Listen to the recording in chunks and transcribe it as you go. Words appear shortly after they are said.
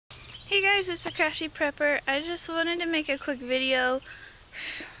Hey guys, it's the Crafty Prepper. I just wanted to make a quick video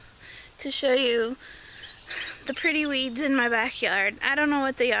to show you the pretty weeds in my backyard. I don't know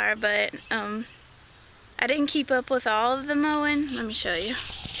what they are, but I didn't keep up with all of the mowing. Let me show you.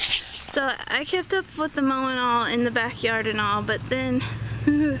 So I kept up with the mowing all in the backyard and all, but then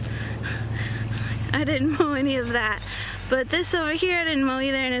I didn't mow any of that. But this over here I didn't mow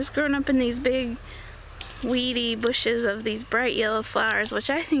either, and it's grown up in these big weedy bushes of these bright yellow flowers, which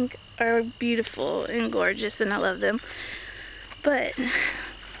I think are beautiful and gorgeous, and I love them. But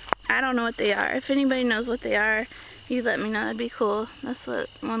I don't know what they are. If anybody knows what they are, you let me know. That'd be cool. That's what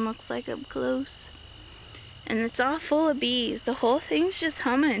one looks like up close. And it's all full of bees. The whole thing's just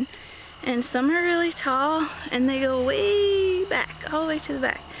humming. And some are really tall, and they go way back, all the way to the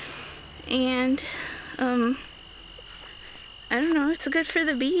back. And I don't know, it's good for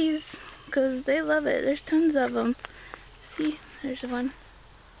the bees because they love it. There's tons of them. See, there's one.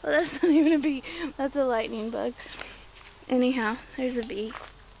 Oh, that's not even a bee. That's a lightning bug. Anyhow, there's a bee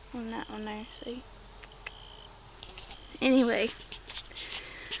on that one there. See? Anyway,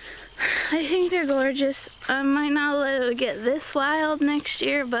 I think they're gorgeous. I might not let it get this wild next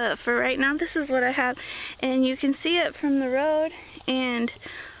year, but for right now, this is what I have. And you can see it from the road, and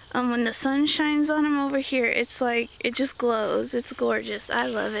when the sun shines on them over here, it's like, it just glows. It's gorgeous. I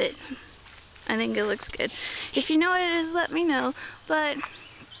love it. I think it looks good. If you know what it is, let me know. But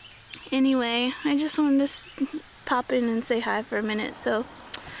anyway, I just wanted to pop in and say hi for a minute. So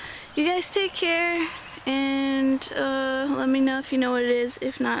you guys take care, and let me know if you know what it is.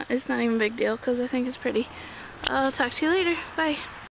 If not, it's not even a big deal because I think it's pretty. I'll talk to you later. Bye.